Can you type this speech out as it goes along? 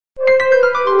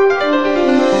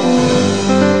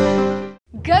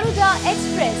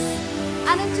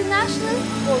international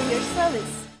courier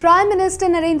service. Prime Minister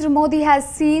Narendra Modi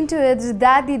has seen to it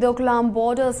that the Doklam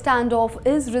border standoff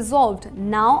is resolved.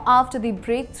 Now, after the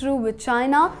breakthrough with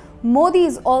China, Modi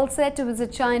is all set to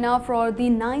visit China for the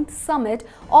 9th summit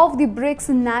of the BRICS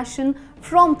nation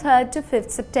from 3rd to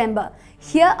 5th September.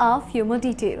 Here are few more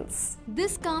details.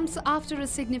 This comes after a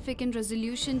significant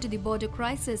resolution to the border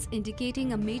crisis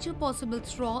indicating a major possible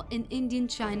thaw in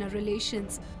Indian-China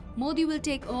relations. Modi will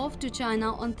take off to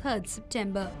China on 3rd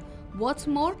September. What's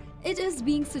more, it is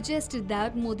being suggested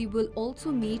that Modi will also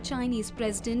meet Chinese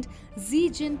President Xi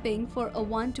Jinping for a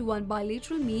one-to-one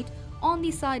bilateral meet on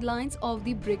the sidelines of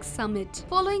the BRICS summit.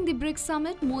 Following the BRICS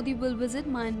summit, Modi will visit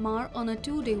Myanmar on a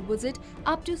 2-day visit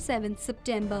up to 7th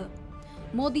September.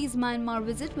 Modi's Myanmar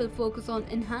visit will focus on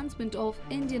enhancement of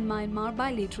Indian-Myanmar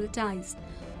bilateral ties.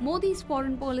 Modi's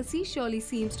foreign policy surely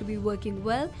seems to be working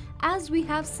well, as we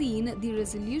have seen the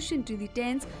resolution to the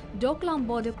tense Doklam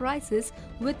border crisis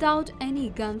without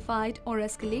any gunfight or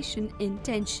escalation in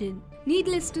tension.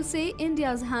 Needless to say,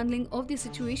 India's handling of the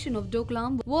situation of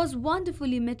Doklam was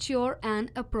wonderfully mature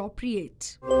and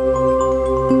appropriate.